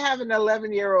mean, I have an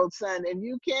 11-year-old son, and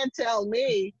you can't tell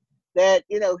me that,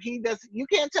 you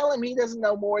can't tell him he doesn't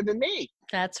know more than me.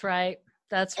 That's right.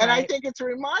 That's And I right. think it's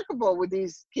remarkable with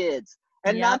these kids.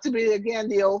 And Yep. not to be, again,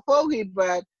 the old fogey,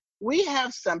 but we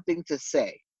have something to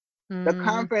say. The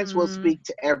conference will speak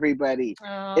to everybody.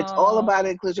 It's all about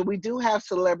inclusion. We do have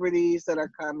celebrities that are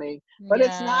coming, but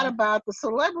it's not about the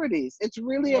celebrities. It's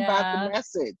really about the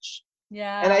message.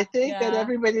 And I think that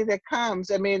everybody that comes,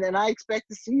 and I expect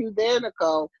to see you there,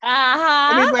 Nicole.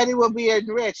 Everybody will be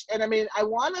enriched. And I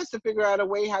want us to figure out a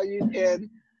way how you can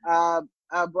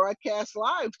broadcast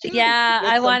live too. Yeah,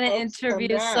 I want to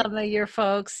interview some of your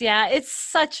folks. Yeah, it's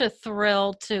such a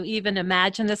thrill to even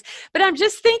imagine this. But I'm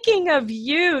just thinking of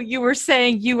you. You were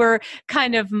saying you were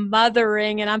kind of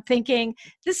mothering, and I'm thinking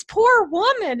this poor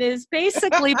woman is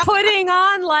basically putting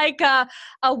on like a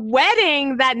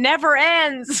wedding that never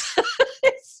ends.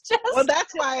 It's just... Well,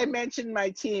 that's why I mentioned my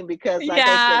team, because like I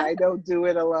said, I don't do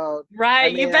it alone.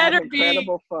 Right. You better be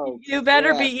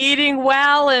eating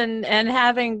well and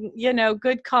having,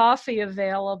 good coffee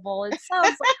available. It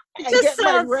sounds like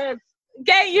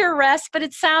get your rest, but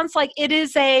it sounds like it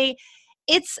is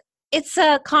it's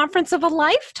a conference of a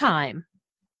lifetime.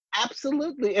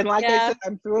 Absolutely. And like I said,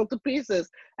 I'm thrilled to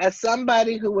pieces. As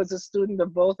somebody who was a student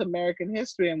of both American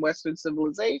history and Western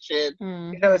civilization,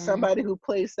 as somebody who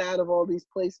placed out of all these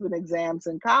placement exams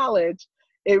in college,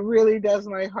 it really does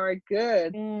my heart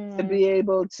good to be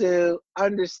able to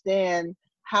understand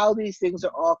how these things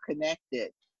are all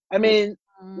connected.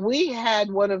 We had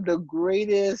one of the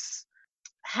greatest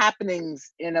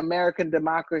happenings in American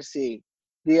democracy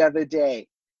the other day.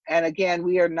 And again,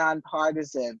 we are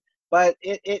nonpartisan. But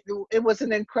it was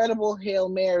an incredible Hail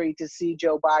Mary to see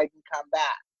Joe Biden come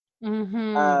back,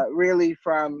 really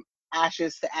from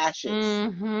ashes to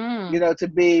ashes, to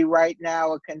be right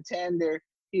now a contender,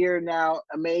 here now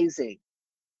amazing,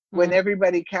 when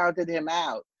everybody counted him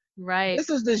out. Right. This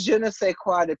is the je ne sais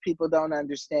quoi that people don't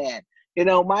understand.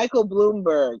 Michael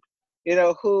Bloomberg,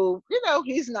 who,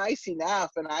 he's nice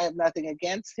enough and I have nothing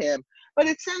against him, but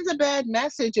it sends a bad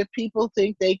message if people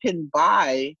think they can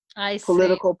buy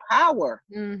political power.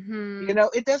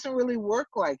 It doesn't really work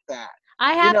like that.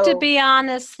 I have to be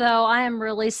honest, though. I am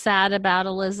really sad about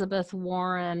Elizabeth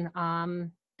Warren.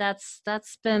 That's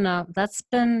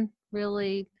been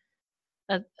really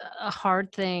a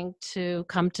hard thing to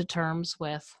come to terms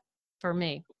with for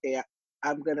me. Yeah,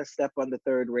 I'm gonna step on the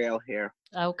third rail here.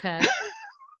 Okay.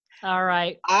 All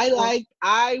right.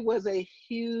 I was a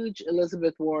huge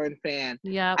Elizabeth Warren fan.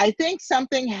 Yeah. I think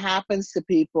something happens to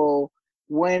people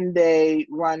when they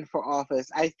run for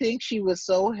office. I think she was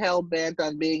so hell-bent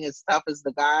on being as tough as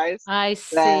the guys. I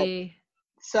see.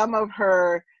 Some of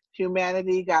her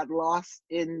humanity got lost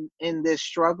in this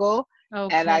struggle.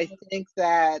 Okay. And I think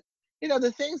that,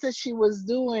 the things that she was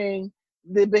doing,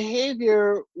 the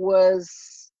behavior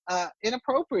was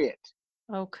inappropriate.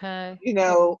 Okay.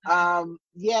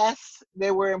 Yes,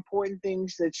 there were important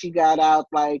things that she got out,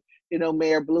 like,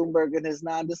 Mayor Bloomberg and his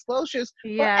non-disclosures.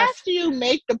 Yes. But after you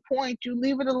make the point, you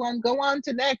leave it alone. Go on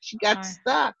to next. She got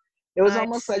stuck. It was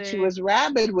almost like she was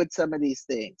rabid with some of these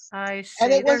things. I see.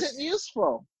 And it wasn't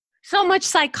useful. So much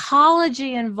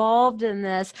psychology involved in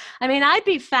this. I'd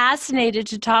be fascinated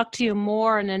to talk to you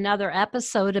more in another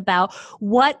episode about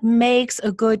what makes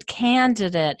a good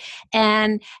candidate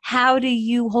and how do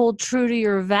you hold true to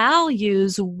your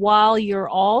values while you're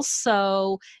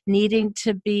also needing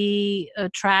to be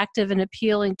attractive and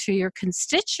appealing to your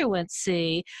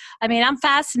constituency. I'm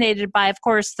fascinated by, of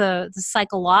course, the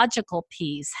psychological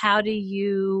piece. How do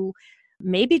you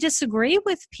maybe disagree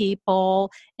with people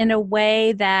in a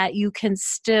way that you can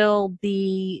still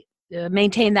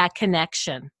maintain that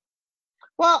connection?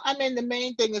 Well, the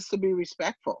main thing is to be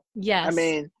respectful. Yes.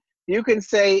 You can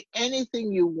say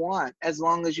anything you want as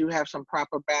long as you have some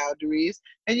proper boundaries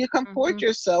and you comport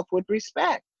yourself with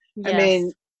respect.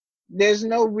 Yes. There's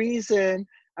no reason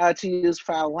to use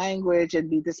foul language and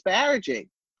be disparaging.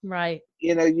 Right.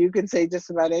 You can say just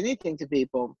about anything to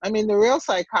people. The real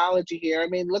psychology here,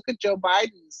 look at Joe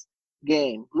Biden's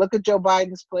game. Look at Joe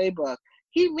Biden's playbook.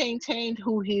 He maintained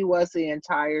who he was the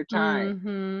entire time.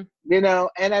 And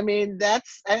look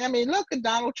at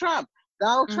Donald Trump.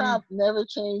 Donald Trump never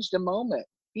changed a moment.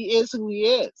 He is who he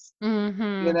is. And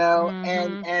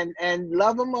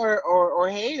love him or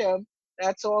hate him,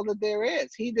 that's all that there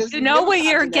is. He doesn't. You know what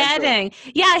you're getting.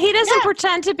 Yeah, he doesn't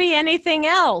pretend to be anything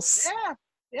else.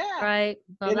 Yeah. Right.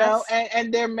 Well,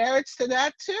 and there are merits to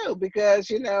that too, because,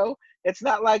 it's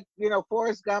not like,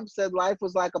 Forrest Gump said life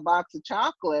was like a box of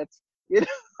chocolates. You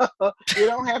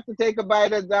don't have to take a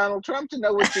bite of Donald Trump to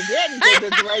know what you're getting because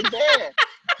it's right there.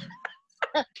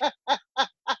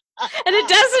 And it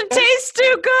doesn't taste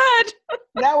too good.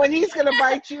 No, and he's going to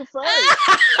bite you first.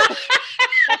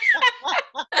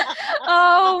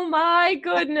 Oh my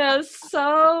goodness.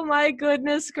 Oh my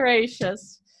goodness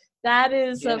gracious. That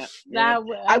is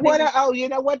I want to, you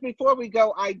know what, before we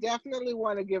go, I definitely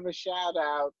want to give a shout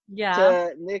out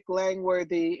to Nick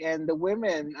Langworthy and the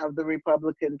women of the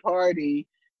Republican Party,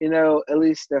 you know,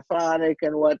 Elise Stefanik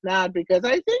and whatnot, because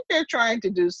I think they're trying to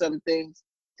do some things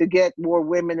to get more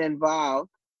women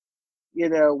involved, you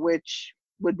know, which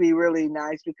would be really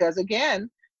nice because, again,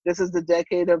 this is the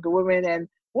decade of the women, and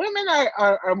women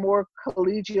are more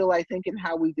collegial, I think, in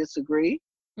how we disagree.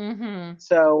 Mm-hmm.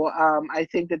 So I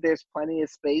think that there's plenty of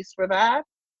space for that.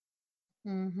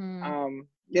 Mm-hmm.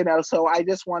 You know, so I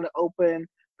just want to open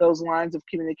those lines of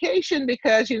communication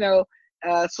because, you know,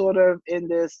 sort of in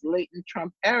this latent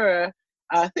Trump era,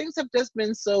 things have just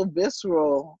been so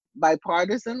visceral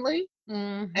bipartisanly.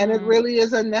 Mm-hmm. And it really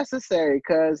is unnecessary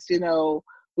because, you know,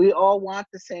 we all want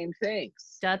the same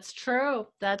things. That's true.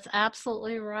 That's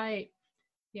absolutely right.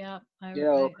 Yeah.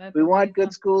 We want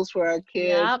good schools for our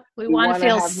kids. Yep. We want to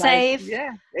feel safe.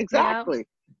 Exactly.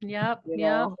 Yep. You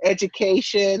know,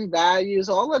 education, values,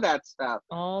 all of that stuff.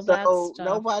 So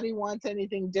nobody wants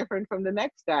anything different from the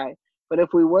next guy. But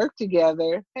if we work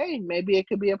together, hey, maybe it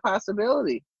could be a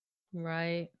possibility.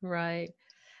 Right.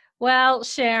 Well,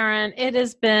 Sharon, it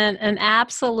has been an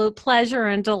absolute pleasure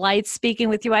and delight speaking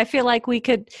with you. I feel like we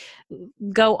could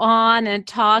go on and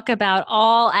talk about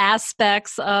all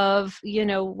aspects of, you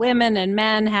know, women and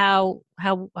men, how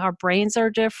our brains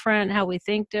are different, how we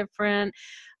think different,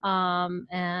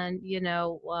 and, you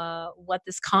know, what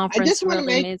this conference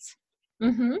really means.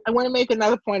 Mm-hmm. I want to make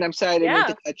another point. I'm sorry I didn't mean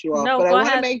to cut you off, but I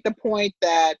want to make the point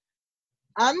that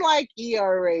unlike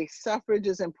ERA, suffrage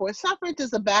is important. Suffrage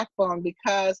is a backbone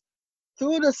because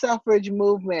through the suffrage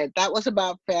movement, that was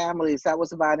about families, that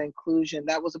was about inclusion,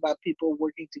 that was about people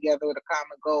working together with a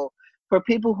common goal for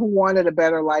people who wanted a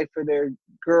better life for their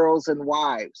girls and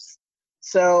wives.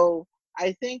 So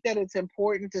I think that it's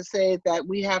important to say that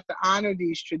we have to honor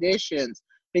these traditions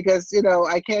because, you know,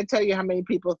 I can't tell you how many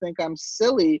people think I'm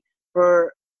silly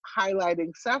for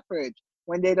highlighting suffrage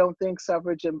when they don't think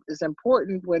suffrage is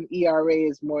important when ERA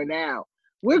is more now.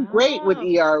 We're great with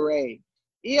ERA.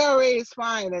 ERA is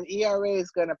fine and ERA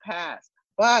is going to pass.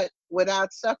 But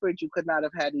without suffrage, you could not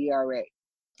have had ERA.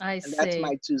 I see. That's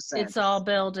my 2 cents. It's all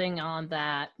building on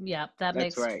that. Yep, that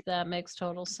makes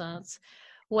total sense.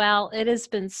 Well, it has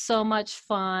been so much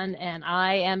fun, and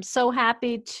I am so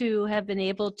happy to have been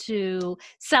able to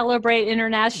celebrate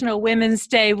International Women's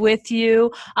Day with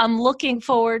you. I'm looking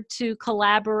forward to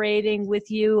collaborating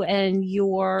with you and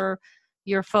your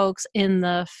folks in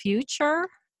the future.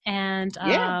 And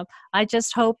I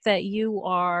just hope that you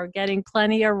are getting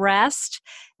plenty of rest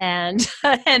and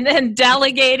and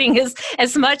delegating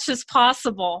as much as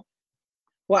possible.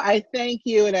 Well, I thank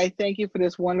you, and I thank you for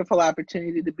this wonderful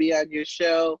opportunity to be on your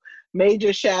show.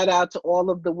 Major shout out to all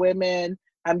of the women.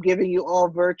 I'm giving you all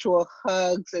virtual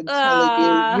hugs and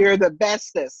telling you you're the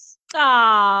bestest.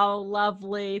 Oh,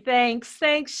 lovely. Thanks,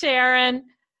 Sharon.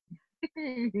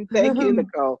 Thank you,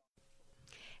 Nicole.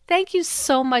 Thank you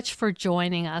so much for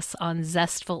joining us on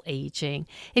Zestful Aging.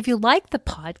 If you like the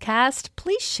podcast,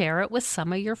 please share it with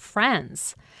some of your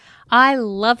friends. I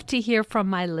love to hear from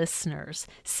my listeners.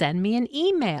 Send me an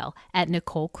email at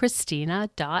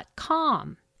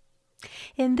NicoleChristina.com.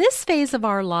 In this phase of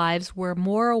our lives, we're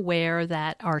more aware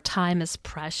that our time is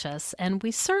precious, and we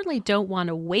certainly don't want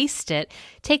to waste it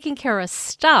taking care of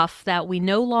stuff that we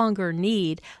no longer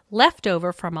need, left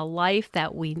over from a life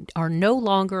that we are no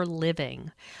longer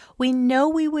living. We know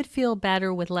we would feel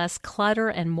better with less clutter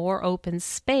and more open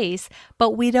space,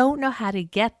 but we don't know how to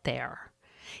get there.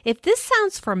 If this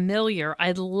sounds familiar,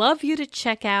 I'd love you to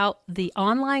check out the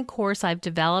online course I've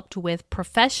developed with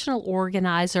professional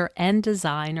organizer and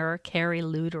designer Carrie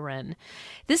Luderin.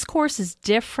 This course is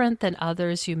different than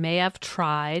others you may have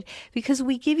tried because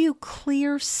we give you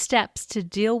clear steps to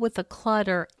deal with the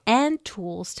clutter and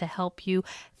tools to help you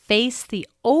face the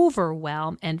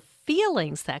overwhelm and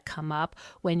feelings that come up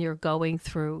when you're going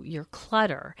through your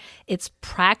clutter. It's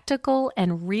practical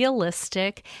and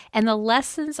realistic, and the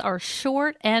lessons are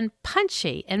short and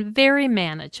punchy and very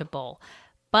manageable,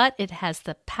 but it has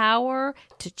the power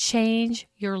to change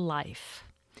your life.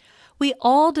 We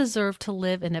all deserve to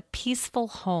live in a peaceful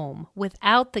home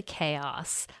without the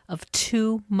chaos of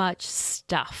too much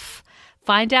stuff.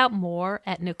 Find out more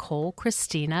at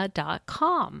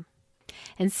NicoleChristina.com.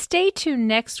 And stay tuned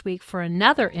next week for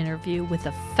another interview with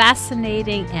a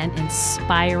fascinating and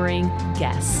inspiring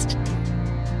guest.